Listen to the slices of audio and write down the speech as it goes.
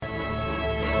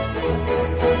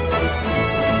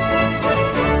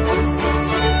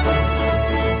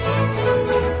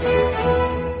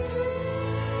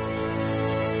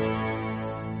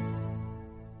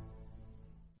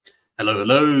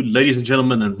Hello, ladies and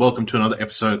gentlemen, and welcome to another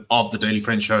episode of the Daily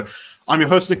Friend Show. I'm your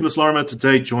host, Nicholas Lorimer,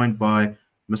 today joined by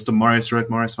Mr. Marius Rook.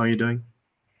 Marius, how are you doing?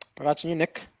 Right, you,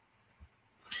 Nick?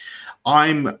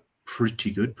 I'm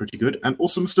pretty good. And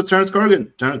also Mr. Terence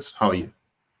Corrigan. Terence, how are you?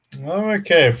 I'm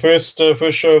okay. First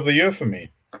show of the year for me.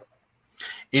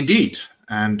 Indeed,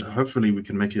 and hopefully we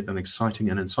can make it an exciting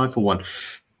and insightful one.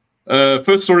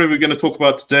 First story we're going to talk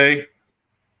about today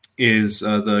is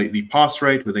the pass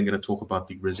rate. We're then going to talk about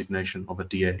the resignation of a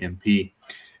DAMP.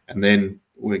 And then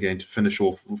we're going to finish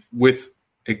off with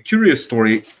a curious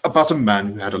story about a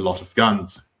man who had a lot of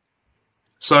guns.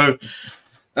 So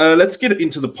let's get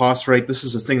into the pass rate. This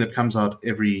is a thing that comes out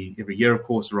every year, of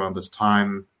course, around this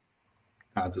time.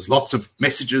 There's lots of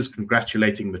messages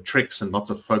congratulating matrics and lots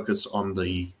of focus on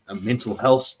the mental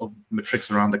health of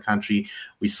matrics around the country.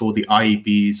 We saw the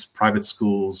IEBs, private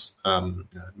schools,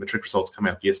 matric results come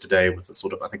out yesterday with a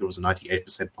sort of, I think it was a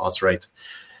 98% pass rate.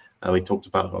 We talked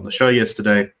about it on the show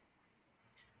yesterday.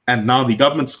 And now the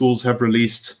government schools have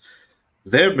released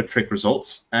their matric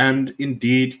results, and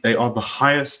indeed they are the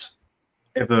highest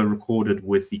ever recorded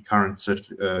with the current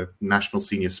National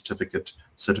Senior Certificate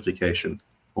certification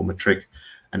for matric,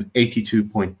 an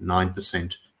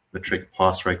 82.9% matric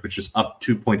pass rate, which is up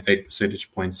 2.8 percentage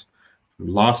points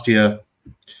from last year.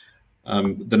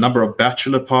 The number of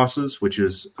bachelor passes, which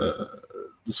is the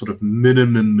sort of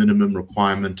minimum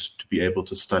requirement to be able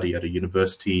to study at a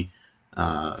university,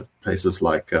 places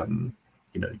like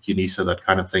UNISA, that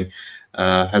kind of thing,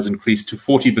 has increased to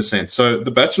 40%. So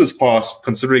the bachelor's pass,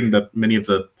 considering that many of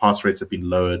the pass rates have been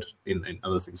lowered in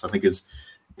other things, I think is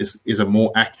a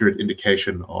more accurate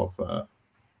indication of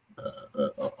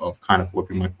kind of what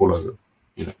we might call a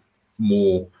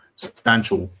more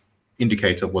substantial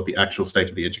indicator of what the actual state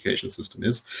of the education system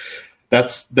is. That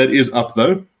is up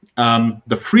though.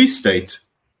 The Free State,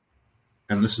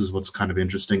 and this is what's kind of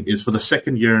interesting, is for the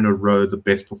second year in a row the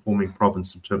best performing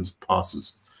province in terms of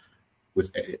passes,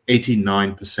 with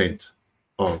 89%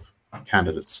 of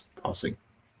candidates passing.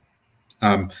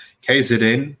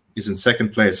 KZN is in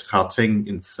second place, Gauteng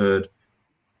in third,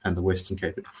 and the Western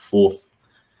Cape at fourth.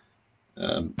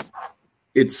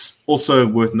 It's also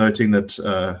worth noting that,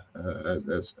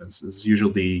 as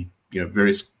usual, the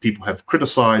various people have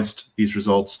criticized these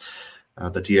results.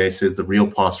 The DA says the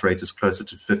real pass rate is closer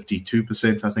to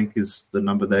 52%, I think is the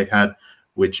number they had,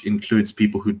 which includes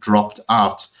people who dropped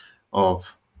out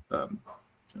of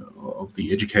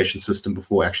the education system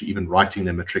before actually even writing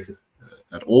their matric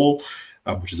at all.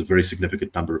 Which is a very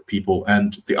significant number of people.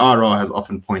 And the RR has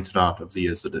often pointed out over the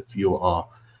years that if you are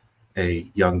a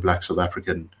young Black South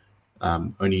African,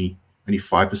 only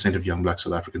 5% of young Black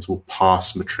South Africans will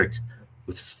pass matric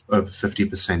with over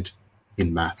 50%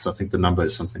 in maths. I think the number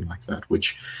is something like that,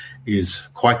 which is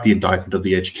quite the indictment of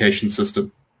the education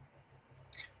system.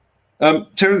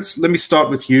 Terence, let me start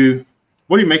with you.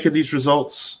 What do you make of these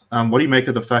results? What do you make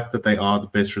of the fact that they are the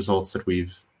best results that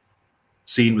we've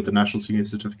seen with the National Senior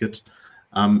Certificate?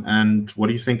 And what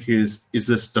do you think does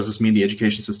this mean the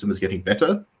education system is getting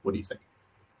better? What do you think?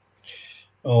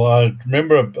 Well, I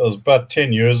remember it was about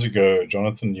 10 years ago,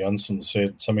 Jonathan Jansen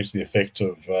said something to the effect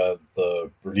of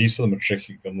the release of the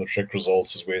matric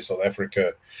results is where South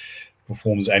Africa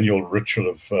performs annual ritual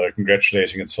of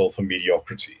congratulating itself for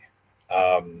mediocrity.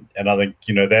 And I think,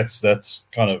 that's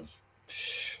kind of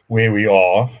where we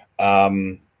are.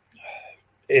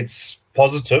 It's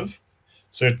positive.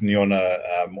 Certainly on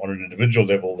an individual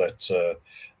level, that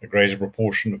a greater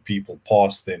proportion of people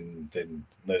pass than they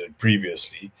did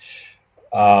previously.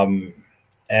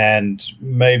 And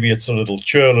maybe it's a little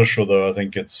churlish, although I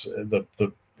think it's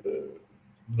the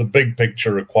big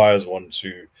picture requires one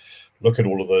to look at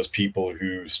all of those people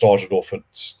who started off at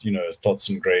starts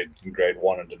in grade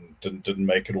 1 and didn't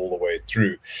make it all the way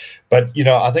through. But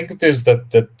I think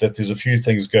that there's a few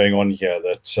things going on here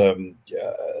that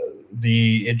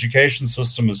the education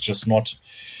system is just not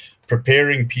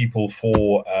preparing people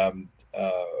for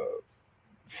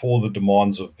the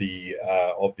demands of the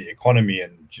economy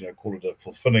and call it a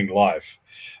fulfilling life.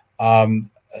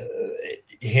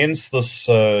 Hence this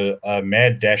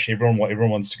mad dash. Everyone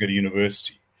wants to go to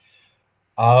university.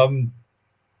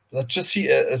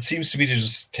 It seems to me to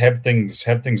just have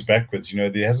things backwards.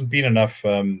 There hasn't been enough,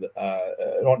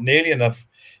 not nearly enough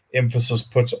emphasis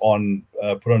put on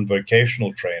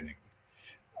vocational training.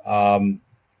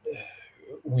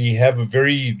 We have a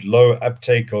very low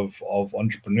uptake of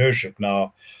entrepreneurship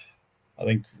now. I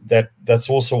think that's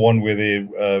also one where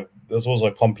there's also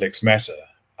a complex matter.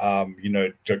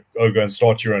 To go and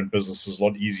start your own business is a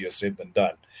lot easier said than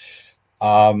done.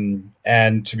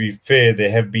 And to be fair,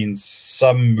 there have been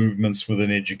some movements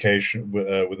within education,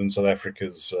 within South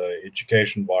Africa's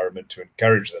education environment to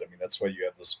encourage that. I mean, that's why you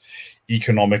have this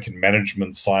economic and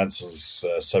management sciences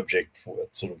subject for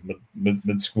at sort of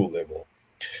mid-school level.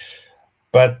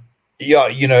 But yeah,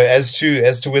 as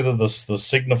to whether this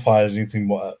signifies anything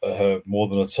more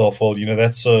than itself, well,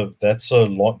 that's a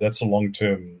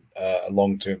long-term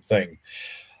thing.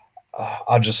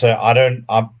 I'll just say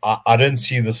I don't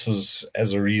see this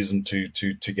as a reason to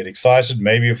get excited.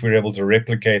 Maybe if we're able to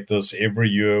replicate this every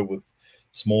year with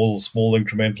small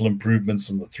incremental improvements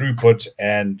in the throughput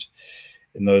and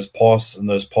in those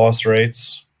pass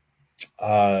rates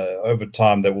over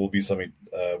time, that will be something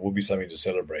to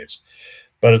celebrate.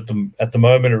 But at the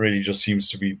moment, it really just seems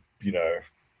to be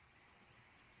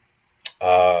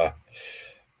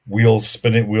wheels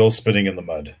spinning in the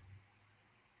mud.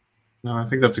 No, I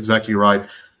think that's exactly right.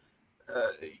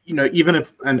 Even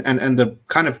if and the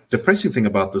kind of depressing thing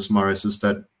about this, Morris, is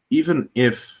that even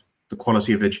if the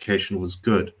quality of education was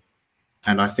good,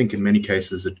 and I think in many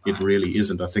cases it really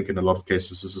isn't. I think in a lot of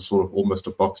cases this is sort of almost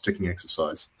a box ticking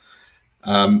exercise.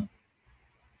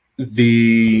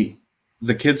 The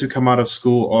kids who come out of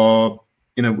school are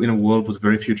in a world with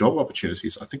very few job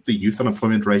opportunities. I think the youth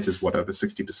unemployment rate is over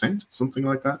 60%, something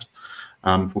like that,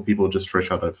 for people just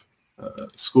fresh out of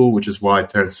school, which is why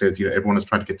Terence says, everyone is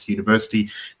trying to get to university.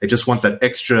 They just want that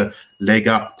extra leg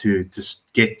up to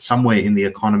get somewhere in the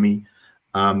economy.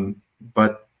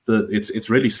 But it's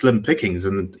really slim pickings.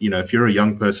 And, if you're a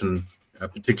young person,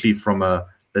 particularly from a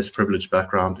less privileged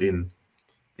background in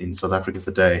South Africa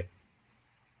today,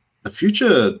 the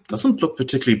future doesn't look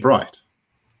particularly bright.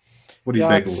 What do you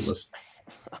think of all this?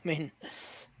 I mean,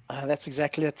 that's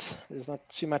exactly it. There's not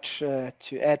too much to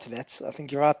add to that. I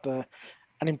think you're right. The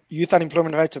youth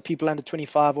unemployment rate of people under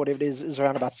 25, whatever it is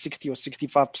around about 60 or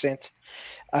 65%.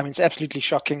 It's absolutely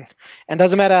shocking. And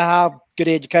doesn't matter how good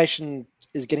education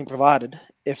is getting provided,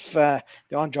 if there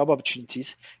aren't job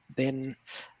opportunities, then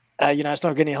it's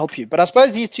not going to help you. But I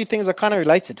suppose these two things are kind of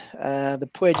related: the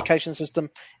poor education system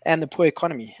and the poor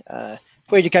economy.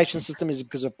 Poor education system is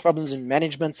because of problems in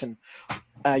management and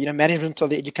management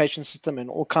of the education system and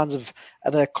all kinds of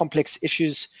other complex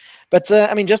issues. But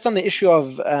just on the issue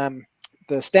of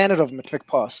the standard of matric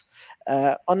pass,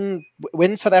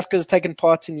 when South Africa has taken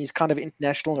part in these kind of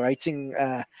international rating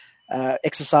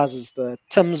exercises, the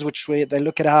TIMS, where they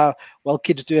look at how well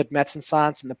kids do at maths and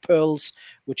science, and the PEARLS,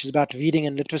 which is about reading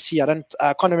and literacy. I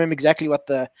can't remember exactly what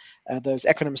those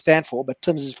acronyms stand for, but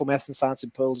TIMS is for maths and science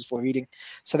and PEARLS is for reading.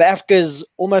 South Africa is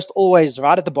almost always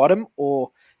right at the bottom,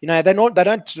 or they don't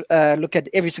look at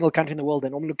every single country in the world. They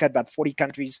normally look at about 40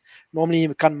 countries,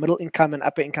 normally kind of middle income and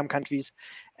upper income countries.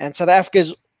 And South Africa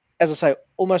is, as I say,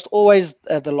 almost always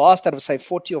the last out of, say,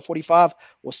 40 or 45,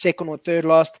 or second or third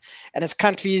last. And it's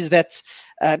countries that,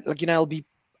 it'll be,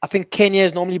 I think Kenya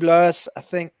is normally below us. I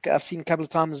think I've seen a couple of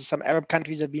times some Arab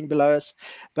countries have been below us.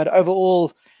 But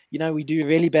overall, we do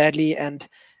really badly. And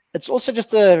it's also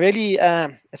just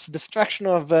it's a distraction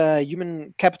of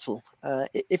human capital.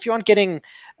 If you aren't getting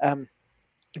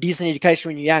decent education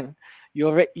when you're young,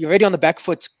 you're already on the back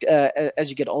foot as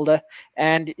you get older,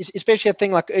 and especially a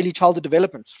thing like early childhood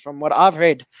development. From what I've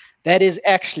read, that is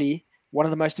actually one of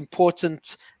the most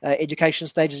important education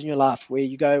stages in your life, where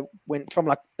you go from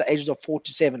like the ages of 4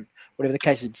 to 7, whatever the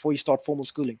case is, before you start formal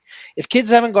schooling. If kids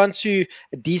haven't gone to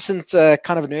a decent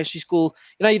kind of nursery school,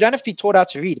 you don't have to be taught how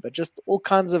to read, but just all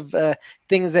kinds of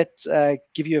things that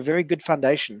give you a very good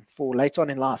foundation for later on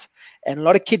in life. And a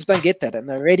lot of kids don't get that, and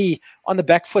they're already on the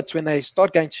back foot when they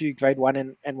start going to grade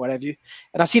 1 and what have you.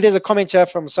 And I see there's a comment here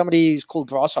from somebody who's called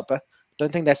Grasshopper. Don't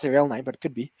think that's the real name, but it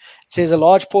could be. It says a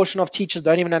large portion of teachers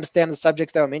don't even understand the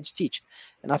subjects they were meant to teach.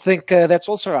 And I think that's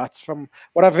also right. From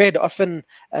what I've read, often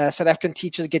South African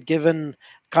teachers get given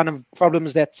kind of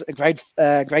problems that a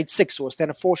grade 6 or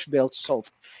standard 4 should be able to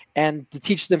solve. And the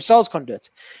teachers themselves can't do it.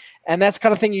 And that's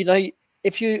kind of thing,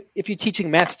 if you're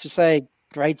teaching maths to, say,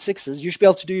 grade 6s, you should be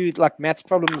able to do like maths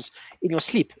problems in your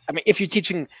sleep. I mean, if you're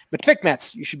teaching matric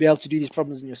maths, you should be able to do these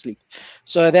problems in your sleep.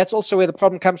 So that's also where the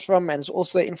problem comes from, and it's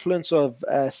also the influence of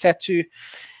SADTU.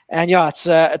 And yeah, it's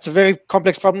a very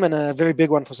complex problem and a very big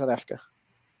one for South Africa.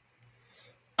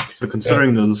 So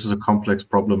considering that this is a complex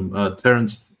problem,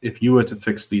 Terence, if you were to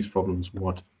fix these problems,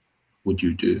 what would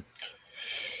you do?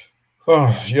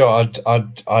 Oh yeah,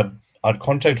 I'd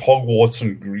contact Hogwarts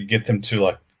and get them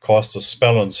to cast a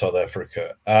spell on South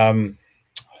Africa.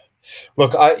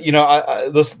 Look,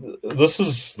 this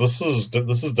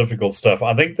is difficult stuff.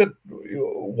 I think that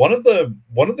one of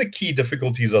the key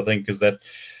difficulties, I think, is that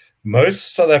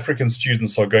most South African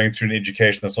students are going through an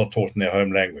education that's not taught in their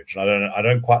home language. And I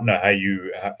don't quite know how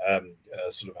you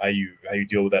how you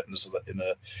deal with that in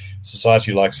a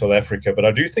society like South Africa. But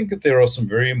I do think that there are some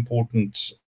very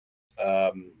important,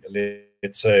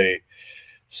 let's say,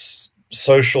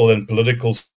 social and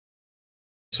political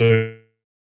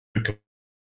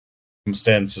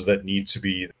circumstances that need to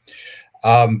be.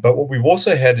 But what we've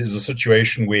also had is a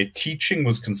situation where teaching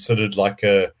was considered like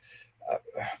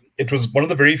it was one of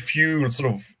the very few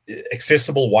sort of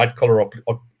accessible white collar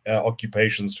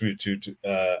occupations to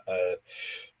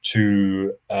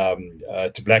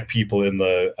black people in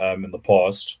the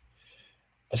past.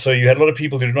 So you had a lot of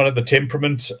people who did not have the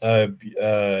temperament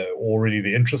or really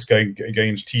the interest going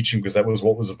into teaching because that was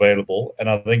what was available. And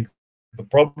I think the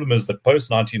problem is that post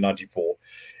 1994,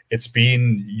 it's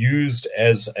been used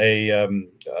as a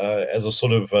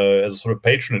sort of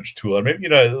patronage tool. I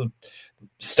mean,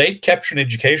 state capturing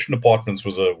education departments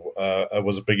was a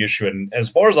big issue, and as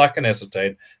far as I can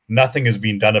ascertain, nothing has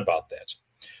been done about that.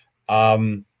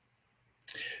 I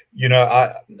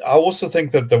also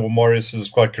think that Marius is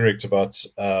quite correct about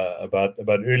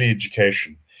early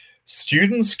education.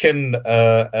 Students can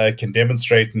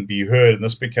demonstrate and be heard, and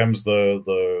this becomes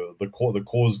the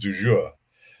cause du jour.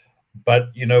 But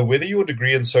whether your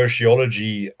degree in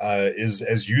sociology is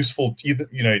as useful either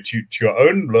to your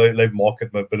own labor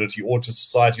market mobility or to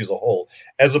society as a whole,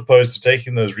 as opposed to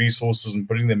taking those resources and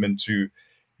putting them into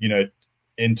 10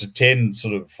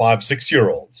 sort of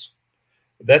 5-6-year-olds,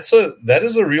 that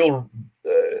is a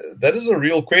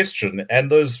real question. And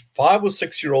those 5 or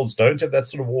 6-year-olds don't have that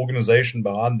sort of organization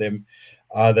behind them.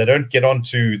 They don't get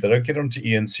onto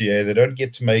ENCA. They don't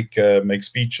get to make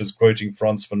speeches quoting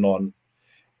Frantz Fanon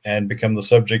and become the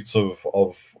subjects of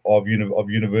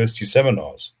university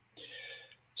seminars.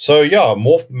 So yeah,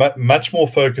 much more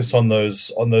focus on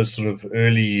those sort of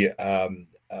early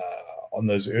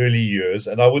years.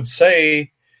 And I would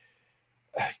say,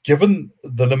 given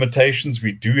the limitations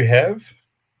we do have,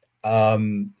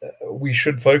 we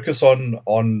should focus on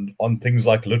things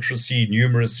like literacy,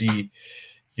 numeracy.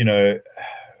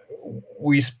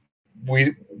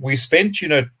 We spent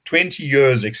 20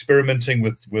 years experimenting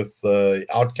with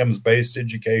outcomes-based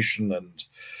education and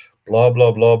blah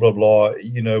blah blah blah blah.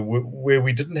 Where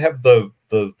we didn't have the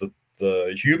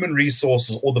human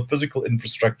resources or the physical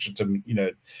infrastructure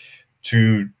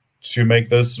to make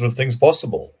those sort of things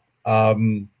possible.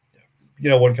 One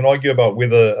can argue about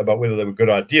whether they were good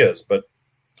ideas, but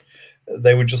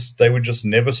they were just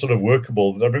never sort of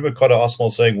workable. I remember Carter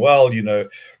Asmal saying, well,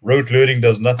 rote learning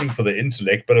does nothing for the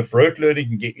intellect, but if rote learning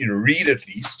can get you to read at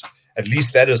least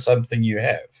that is something you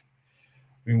have.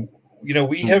 I mean,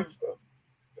 we have.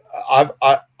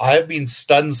 I've been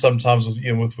stunned sometimes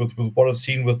with what I've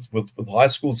seen with high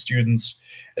school students,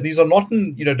 and these are not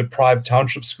in deprived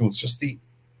township schools, just the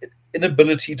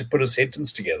inability to put a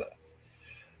sentence together.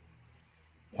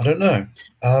 I don't know.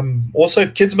 Also,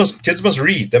 kids must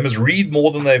read. They must read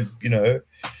more than they,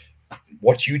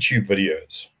 watch YouTube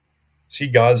videos. See,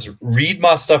 guys, read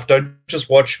my stuff. Don't just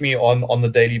watch me on the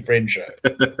Daily Friend show.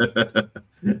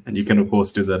 And you can, of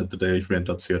course, do that at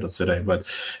thedailyfriend.co.za. But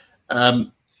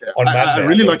I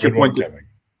really like your point.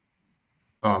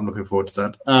 I'm looking forward to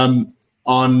that.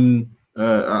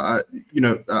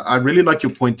 I really like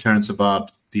your point, Terence,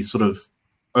 about the sort of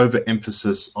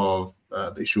overemphasis of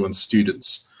the issue on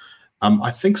students.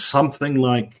 I think something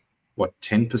like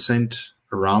 10%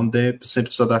 around there percent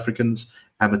of South Africans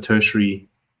have a tertiary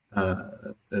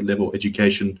level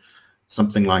education.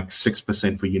 Something like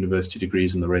 6% for university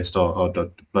degrees, and the rest are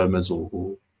diplomas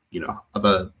or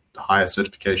other higher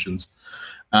certifications.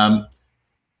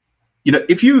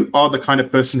 If you are the kind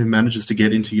of person who manages to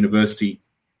get into university,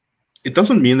 it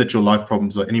doesn't mean that your life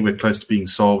problems are anywhere close to being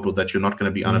solved or that you're not going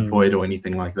to be unemployed or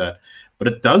anything like that. But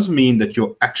it does mean that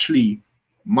you're actually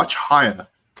much higher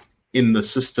in the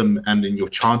system and in your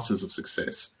chances of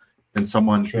success than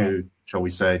someone who, shall we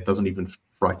say, doesn't even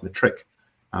frighten a trick,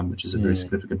 which is a very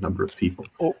significant number of people.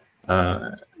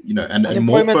 And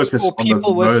more focus on the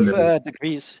low level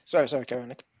degrees. Sorry,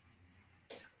 Karen.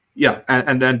 Yeah,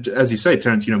 and as you say,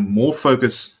 Terence, more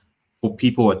focus for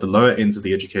people at the lower ends of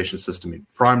the education system, in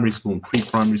primary school and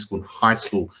pre-primary school and high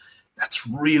school. That's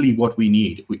really what we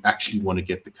need if we actually want to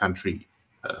get the country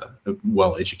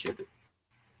well educated.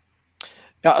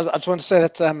 Yeah, I just want to say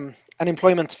that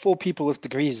unemployment for people with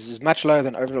degrees is much lower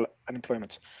than overall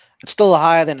unemployment. It's still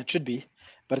higher than it should be,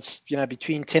 but it's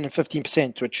between 10 and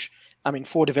 15%, which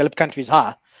for developed countries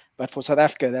high, but for South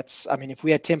Africa, that's if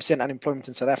we had 10% unemployment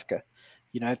in South Africa,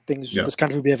 this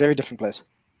country would be a very different place.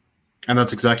 And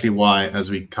that's exactly why, as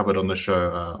we covered on the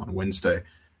show on Wednesday,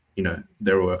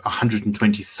 there were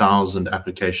 120,000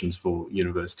 applications for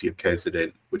University of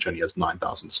KZN, which only has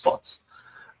 9,000 spots.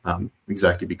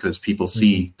 Exactly because people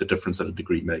see the difference that a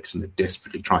degree makes and they're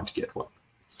desperately trying to get one.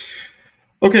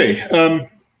 Okay,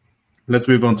 let's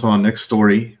move on to our next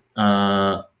story.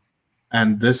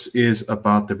 And this is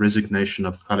about the resignation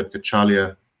of Khaled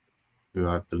Kachalia, who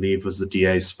I believe was the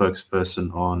DA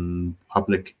spokesperson on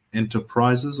public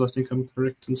enterprises. I think I'm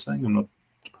correct in saying. I'm not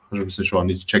 100% sure. I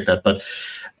need to check that. But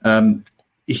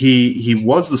he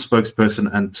was the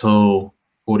spokesperson until,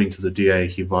 according to the DA,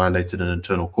 he violated an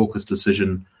internal caucus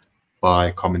decision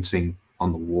by commenting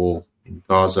on the war in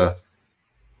Gaza.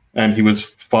 And he was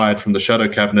fired from the shadow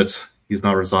cabinet. He's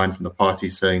now resigned from the party,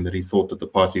 saying that he thought that the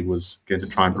party was going to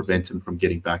try and prevent him from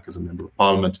getting back as a member of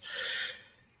parliament.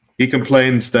 He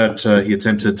complains that he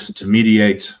attempted to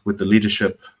mediate with the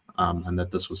leadership and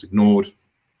that this was ignored.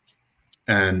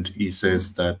 And he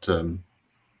says that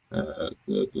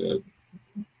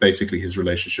basically his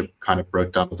relationship kind of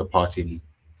broke down with the party, and he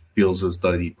feels as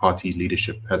though the party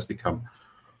leadership has become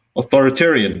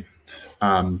authoritarian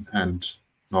and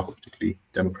not particularly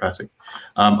democratic.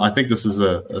 I think this is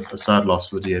a sad loss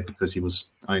for the DA because he was,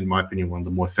 in my opinion, one of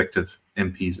the more effective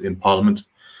MPs in Parliament.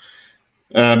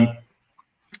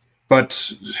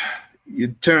 But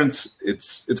Terence,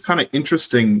 it's kind of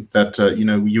interesting that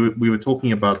we were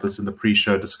talking about this in the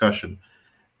pre-show discussion,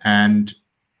 and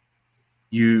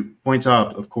you point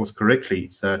out, of course, correctly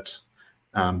that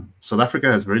South Africa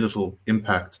has very little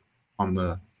impact on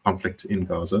the conflict in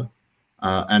Gaza.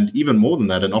 And even more than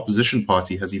that, an opposition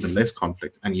party has even less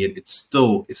conflict, and yet it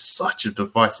still is such a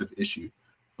divisive issue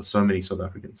for so many South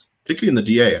Africans, particularly in the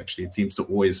DA. Actually, it seems to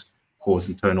always cause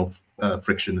internal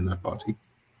friction in that party.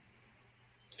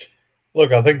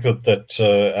 Look, I think I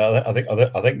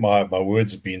think my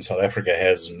words have been South Africa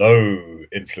has no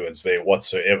influence there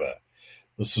whatsoever.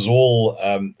 This is all.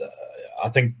 I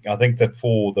think that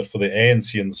for the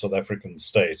ANC and the South African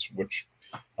state, which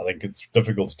I think it's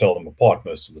difficult to tell them apart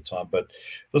most of the time, but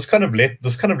this kind of lets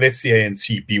the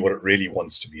ANC be what it really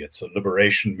wants to be. It's a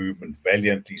liberation movement,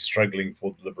 valiantly struggling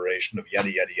for the liberation of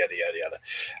yada yada yada yada yada.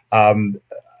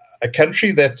 A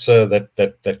country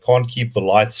that can't keep the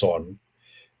lights on,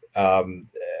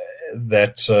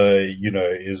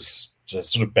 is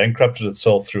just sort of bankrupted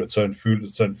itself through its own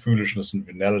foolishness and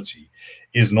venality,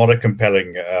 is not a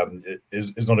compelling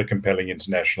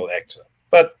international actor.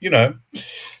 But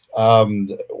all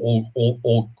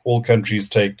countries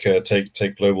take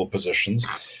global positions.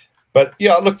 But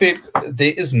yeah, look, there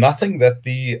is nothing that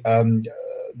the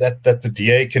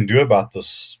DA can do about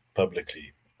this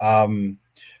publicly.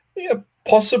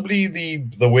 Possibly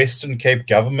the Western Cape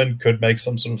government could make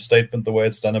some sort of statement the way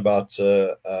it's done about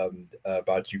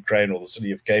Ukraine or the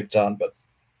city of Cape Town, but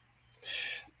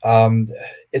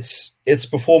it's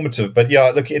performative. But yeah,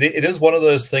 look, it is one of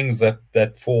those things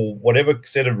that for whatever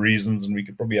set of reasons, and we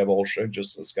could probably have a whole show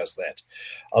just to discuss that,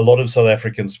 a lot of South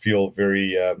Africans feel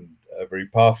very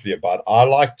powerfully about. I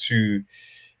like to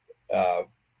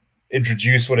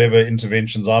introduce whatever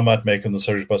interventions I might make on the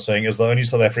subject by saying, as the only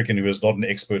South African who is not an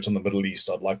expert on the Middle East,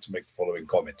 I'd like to make the following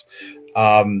comment.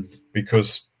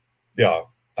 Because,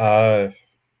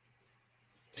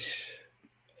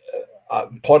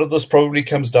 part of this probably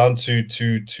comes down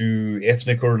to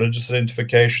ethnic or religious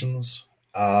identifications,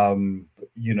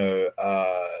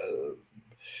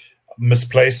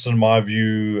 misplaced, in my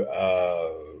view,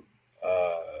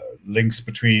 links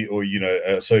between, or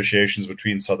associations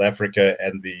between South Africa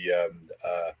and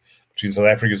between South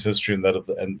Africa's history and that of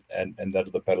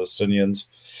the Palestinians.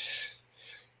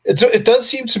 It does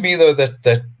seem to me, though,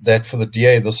 that for the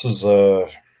DA this is a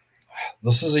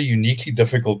uniquely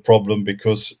difficult problem,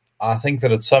 because I think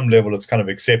that at some level it's kind of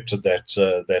accepted that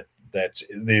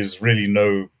there's really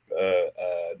no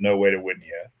way to win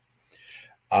here.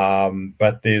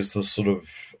 But there's this sort of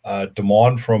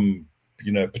demand from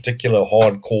particular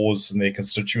hardcores and their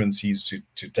constituencies to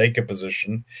take a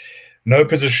position. No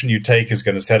position you take is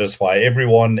going to satisfy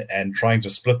everyone, and trying to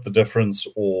split the difference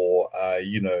or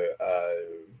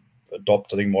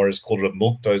adopt, I think Morris called it a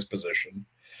milquetoast position,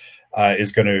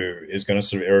 is going to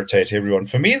sort of irritate everyone.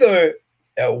 For me, though,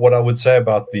 what I would say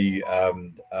about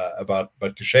about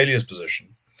Kachalia's position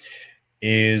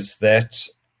is that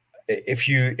if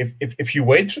you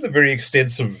wade through the very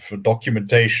extensive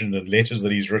documentation and letters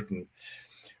that he's written,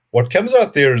 what comes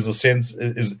out there is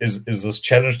this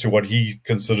challenge to what he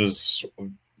considers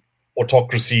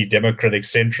autocracy, democratic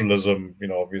centralism.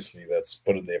 Obviously that's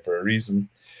put in there for a reason.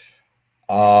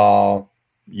 The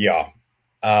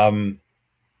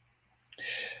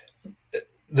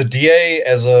DA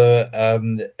as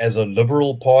a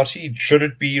liberal party, should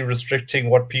it be restricting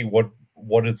what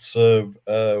what its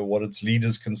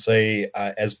leaders can say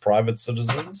as private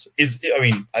citizens?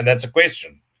 And that's a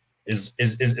question. Is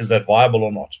that viable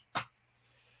or not?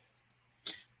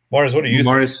 Morris, what do you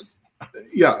think?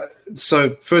 Yeah.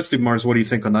 So, firstly, Morris, what do you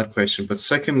think on that question? But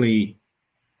secondly,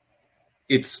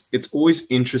 it's always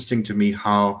interesting to me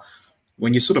how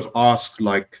when you sort of ask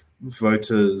like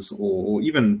voters or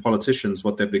even politicians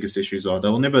what their biggest issues are,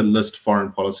 they'll never list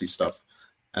foreign policy stuff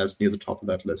as near the top of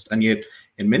that list. And yet,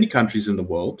 in many countries in the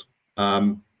world,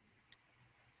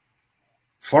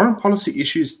 foreign policy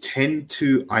issues tend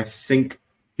to, I think,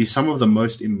 be some of the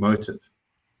most emotive.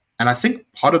 And I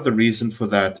think part of the reason for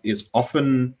that is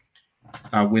often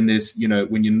when there's,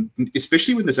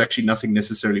 especially when there's actually nothing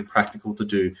necessarily practical to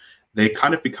do, they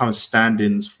kind of become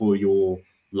stand-ins for your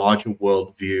larger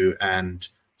worldview and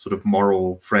sort of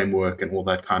moral framework and all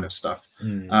that kind of stuff.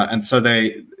 And so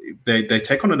they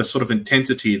take on a sort of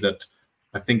intensity that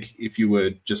I think if you were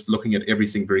just looking at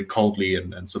everything very coldly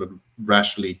and sort of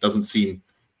rationally, doesn't seem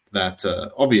that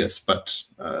obvious. But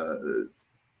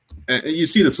you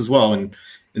see this as well in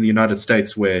the United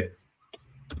States, where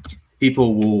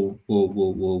people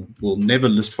will never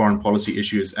list foreign policy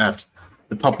issues at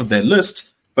the top of their list,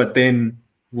 but then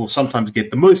will sometimes get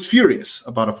the most furious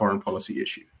about a foreign policy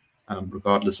issue,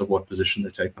 regardless of what position they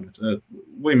take on it.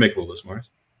 What do you make of all this, Morris?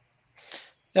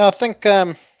 Yeah, I think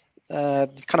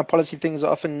these kind of policy things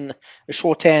are often a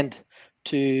shorthand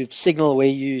to signal where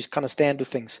you kind of stand with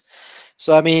things.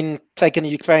 So, I mean, taking the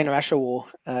Ukraine-Russia war,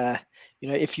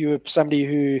 if you're somebody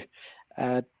who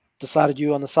decided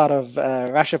you're on the side of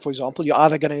Russia, for example, you're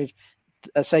either going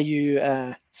to say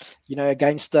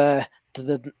against the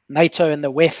NATO and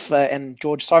the WEF and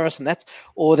George Soros and that,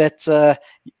 or that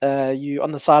you're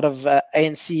on the side of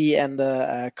ANC and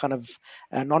the kind of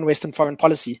non-Western foreign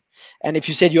policy. And if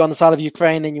you said you're on the side of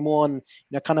Ukraine, then you're more on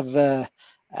kind of the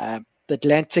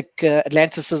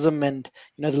Atlanticism and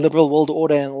the liberal world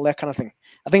order and all that kind of thing.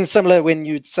 I think it's similar when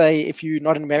you'd say, if you're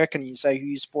not an American, you say who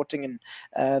you're supporting in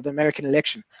the American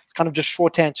election. It's kind of just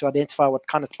shorthand to identify what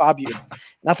kind of tribe you're in.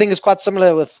 And I think it's quite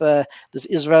similar with this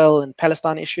Israel and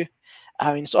Palestine issue.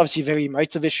 I mean, it's obviously a very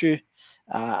emotive issue.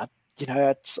 I'm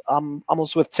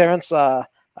also with Terence. I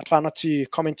try not to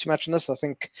comment too much on this. I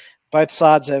think both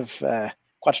sides have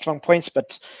quite strong points,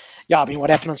 but yeah, I mean,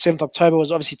 what happened on 7th October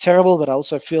was obviously terrible, but I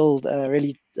also feel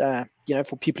really,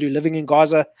 for people who are living in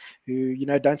Gaza who,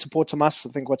 don't support Hamas,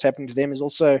 I think what's happening to them is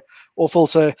also awful.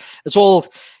 So it's all,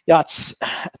 it's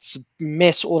a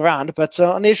mess all around. But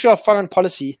on the issue of foreign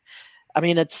policy, I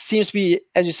mean, it seems to be,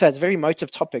 as you said, it's a very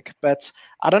emotive topic, but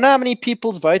I don't know how many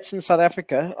people's votes in South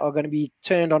Africa are going to be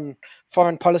turned on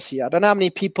foreign policy. I don't know how many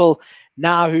people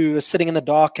now who are sitting in the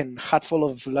dark and hut full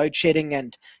of load shedding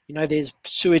and, there's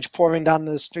sewage pouring down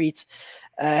the street,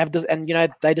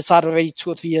 they decided already 2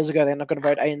 or 3 years ago they're not going to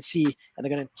vote ANC and they're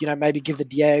going to, maybe give the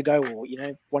DA a go or,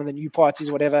 one of the new parties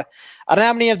or whatever. I don't know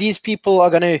how many of these people are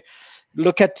going to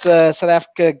look at South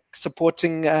Africa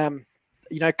supporting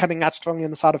coming out strongly on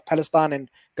the side of Palestine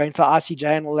and going to the ICJ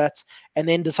and all that, and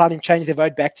then deciding to change their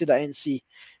vote back to the ANC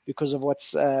because of what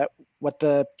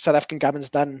the South African government's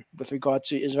done with regard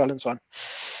to Israel and so on.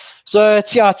 So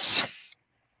it's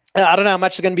I don't know how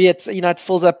much it's going to be. It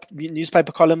fills up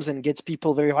newspaper columns and gets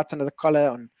people very hot under the collar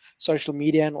on social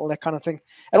media and all that kind of thing.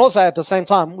 And also at the same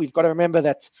time, we've got to remember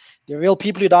that there are real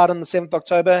people who died on the 7th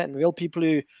October and real people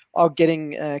who are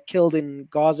getting killed in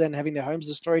Gaza and having their homes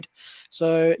destroyed.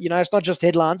 So, it's not just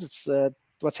headlines. It's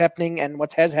what's happening and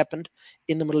what has happened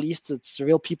in the Middle East. It's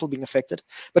real people being affected.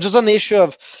 But just on the issue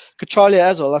of Kachaglia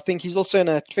as well, I think he's also in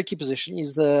a tricky position.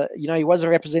 He's he was a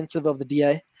representative of the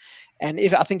DA. And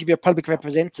if you're a public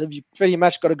representative, you pretty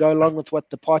much got to go along with what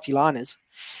the party line is.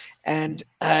 And,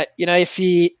 if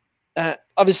he,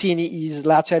 obviously he's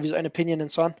allowed to have his own opinion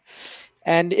and so on.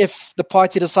 And if the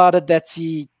party decided that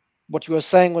what you were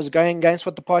saying was going against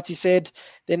what the party said,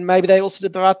 then maybe they also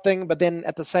did the right thing. But then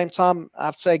at the same time, I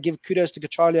have to say, give kudos to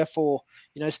Kachaglia for,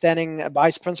 standing by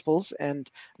his principles and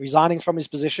resigning from his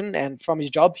position and from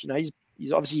his job.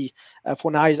 He's obviously,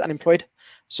 for now, he's unemployed.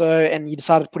 So, and he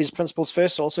decided to put his principles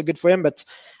first. So also good for him. But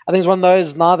I think it's one of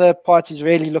those, neither party's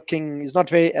really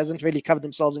hasn't really covered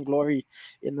themselves in glory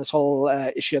in this whole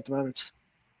issue at the moment.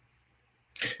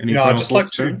 I'd just like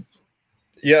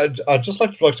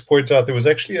to point out there was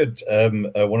actually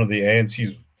one of the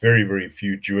ANC's very, very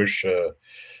few Jewish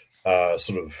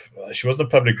she wasn't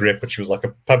a public rep, but she was like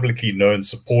a publicly known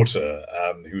supporter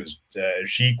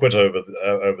she quit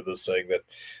over this, saying that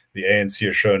the ANC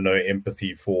has shown no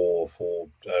empathy for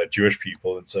Jewish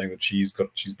people, and saying that she's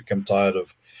become tired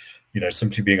of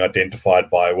simply being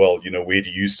identified by, where do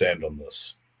you stand on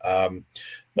this?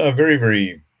 No, very,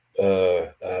 very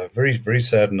very, very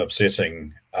sad and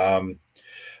upsetting.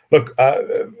 Look,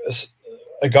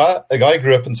 a guy who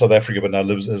grew up in South Africa but now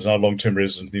lives as a long-term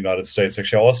resident in the United States.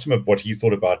 Actually, I asked him what he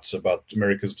thought about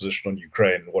America's position on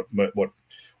Ukraine, what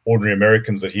ordinary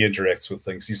Americans that he interacts with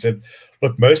thinks. He said,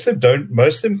 "Look, most of them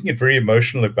can get very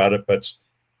emotional about it, but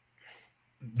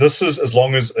this is as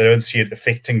long as they don't see it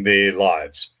affecting their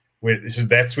lives.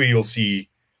 That's where you'll see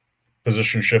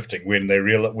position shifting when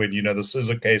this is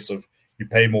a case of you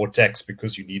pay more tax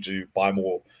because you need to buy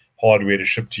more hardware to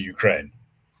ship to Ukraine.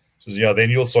 So yeah,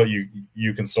 then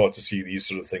you can start to see these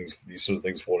sort of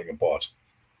things falling apart."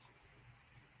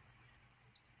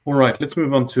 All right, let's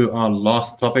move on to our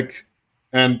last topic,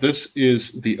 and this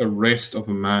is the arrest of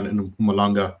a man in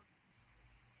Mpumalanga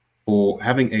for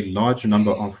having a large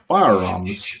number of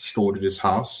firearms stored at his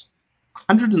house.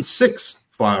 106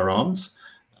 firearms.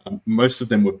 Most of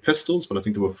them were pistols, but I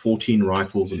think there were 14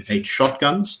 rifles and 8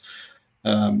 shotguns.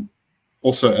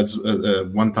 Also, as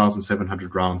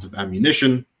 1,700 rounds of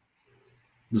ammunition.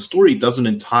 The story doesn't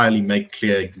entirely make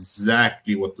clear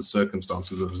exactly what the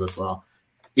circumstances of this are.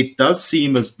 It does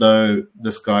seem as though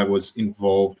this guy was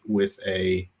involved with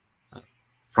a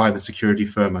private security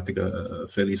firm, I think a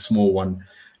fairly small one.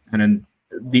 And then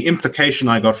the implication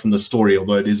I got from the story,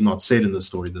 although it is not said in the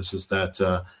story, this is that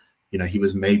he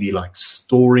was maybe like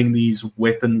storing these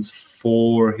weapons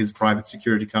for his private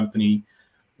security company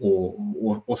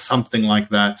or something like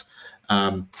that.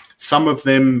 Some of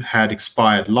them had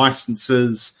expired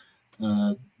licenses,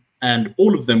 and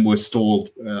all of them were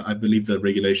stored. I believe the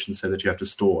regulations say that you have to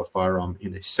store a firearm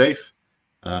in a safe.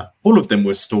 All of them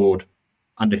were stored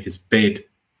under his bed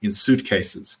in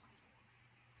suitcases,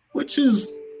 which is,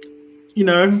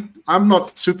 I'm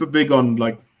not super big on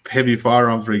like heavy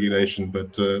firearms regulation,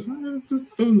 but it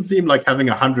doesn't seem like having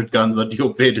 100 guns under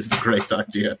your bed is a great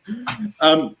idea.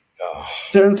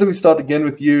 Terence, let me start again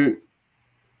with you.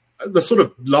 The sort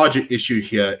of larger issue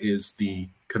here is the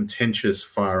contentious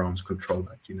Firearms Control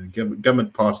Act.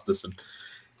 Government passed this, and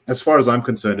as far as I'm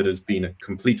concerned, it has been a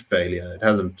complete failure. It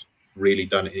hasn't really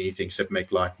done anything except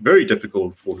make life very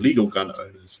difficult for legal gun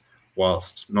owners,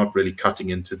 whilst not really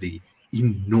cutting into the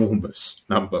enormous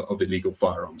number of illegal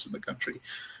firearms in the country.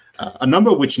 A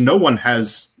number which no one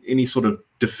has any sort of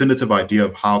definitive idea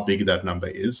of how big that number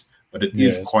is, but it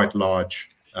is quite large.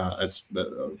 There's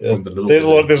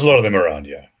a lot of them around,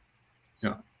 yeah.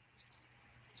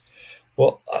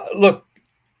 Well, look,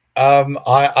 I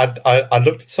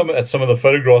looked at some of the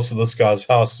photographs of this guy's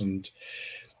house, and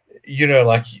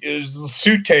like the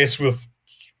suitcase with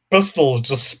pistols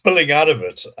just spilling out of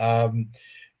it.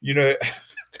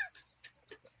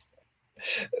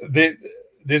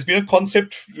 There's been a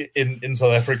concept in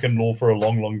South African law for a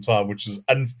long, long time, which is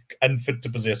unfit to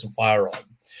possess a firearm.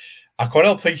 I can't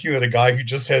help thinking that a guy who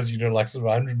just has, like sort of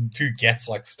 102 gats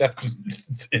like stuffed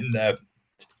in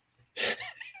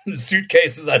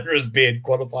suitcases under his bed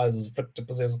qualifies as fit to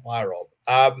possess a firearm.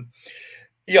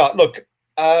 Look,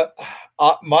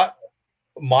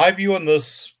 my view on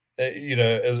this,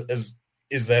 is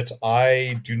that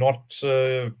I do not,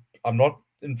 I'm not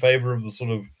in favor of the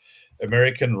sort of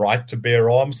American right to bear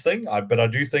arms thing. But I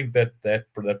do think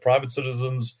that private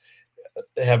citizens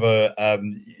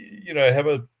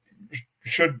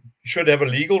should have a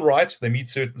legal right if they meet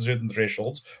certain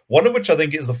thresholds. One of which I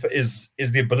think is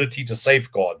the ability to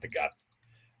safeguard the gun.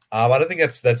 I don't think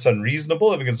that's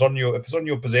unreasonable. If it's on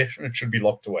your possession, it should be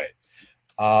locked away.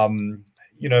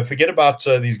 Forget about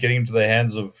these getting into the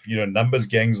hands of numbers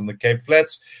gangs in the Cape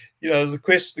Flats. There's the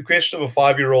question of a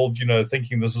 5-year-old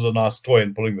thinking this is a nice toy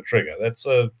and pulling the trigger. That's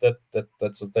a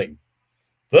thing.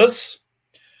 This,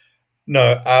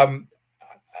 no.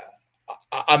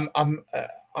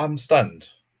 I'm stunned.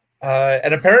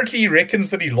 And apparently he reckons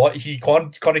that he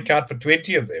can't account for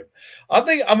 20 of them.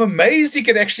 I'm amazed he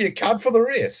can actually account for the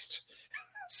rest.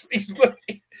 If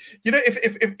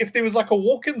there was like a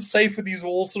walk-in safe with these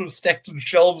all sort of stacked on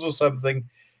shelves or something,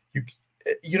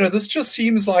 this just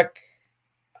seems like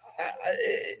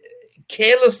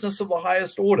carelessness of the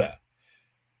highest order.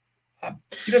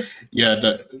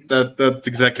 Yeah, that's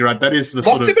exactly right. That is the lock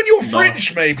sort of them in your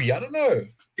fridge, maybe. I don't know.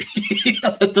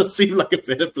 Yeah, that does seem like a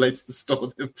better place to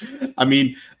store them. I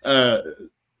mean,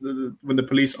 when the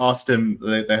police asked him,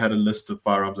 they had a list of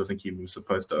firearms I think he was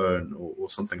supposed to own or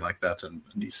something like that, and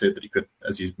he said that he could,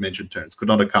 as you mentioned, Terence, could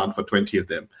not account for 20 of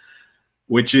them,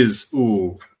 which is,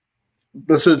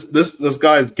 this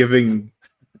guy is giving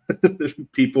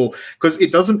people, because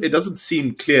it doesn't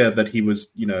seem clear that he was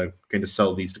going to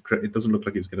sell these to, it doesn't look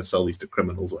like he was going to sell these to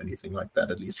criminals or anything like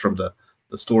that, at least from the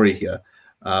story here.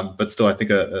 But still, I think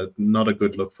not a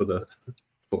good look for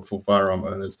firearm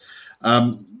owners.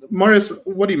 Marius,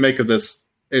 what do you make of this?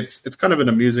 it's kind of an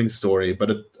amusing story,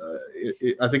 but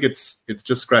I think it's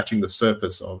just scratching the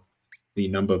surface of the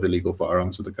number of illegal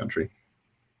firearms in the country.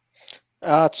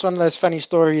 It's one of those funny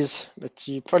stories that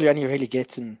you probably only really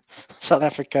get in South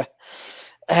Africa.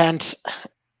 And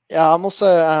yeah, I'm also,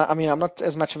 I'm not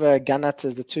as much of a gun nut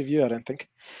as the two of you, I don't think.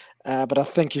 But I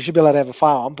think you should be allowed to have a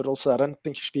firearm, but also I don't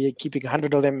think you should be keeping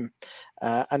 100 of them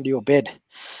under your bed.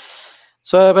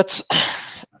 So, but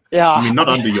yeah. I mean, not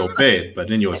under your bed,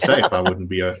 but in your safe. I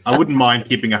wouldn't mind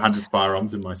keeping 100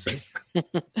 firearms in my safe. I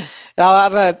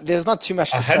don't know, there's not too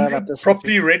much to say about this.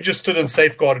 Properly registered and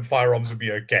safeguarded firearms would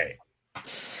be okay.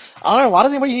 I don't know. Why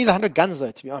does anybody need 100 guns,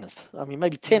 though, to be honest? I mean,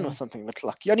 maybe 10 or something, but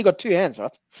like, you only got 2 hands,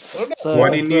 right? So, why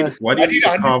do you need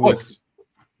a car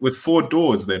with 4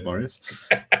 doors there, Boris?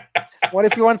 What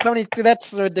if you want somebody to?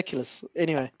 That's ridiculous.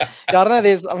 Anyway, yeah, I don't know.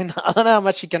 I don't know how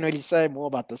much you can really say more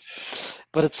about this,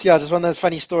 but it's just one of those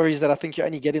funny stories that I think you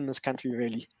only get in this country,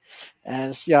 really.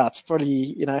 And it's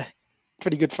probably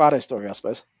pretty good Friday story, I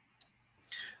suppose.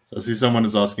 So I see someone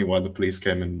is asking why the police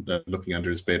came and looking under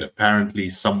his bed. Apparently,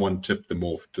 someone tipped them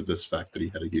off to this fact that he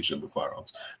had a huge number of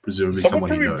firearms. Presumably, someone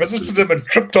probably visited him and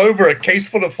tripped over a case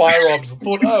full of firearms and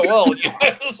thought, "Oh well,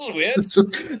 this is weird." It's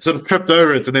just sort of tripped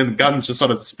over it, and then the guns just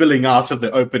sort of spilling out of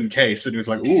the open case, and he was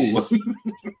like, "Ooh."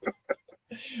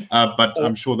 But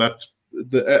I'm sure that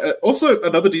also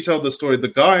another detail of the story: the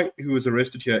guy who was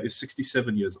arrested here is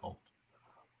 67 years old.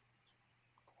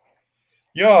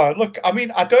 Yeah, look, I mean,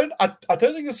 I don't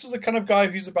think this is the kind of guy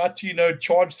who's about to,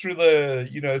 charge through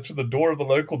the door of the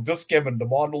local discount and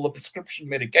demand all the prescription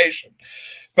medication.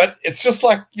 But it's just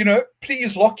like,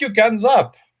 please lock your guns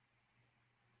up.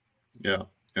 Yeah,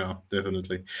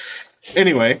 definitely.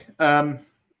 Anyway, that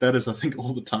is, I think,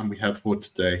 all the time we have for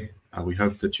today. We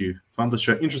hope that you found the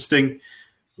show interesting.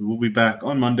 We will be back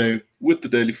on Monday with the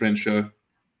Daily Friend Show.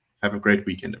 Have a great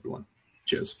weekend, everyone.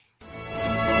 Cheers.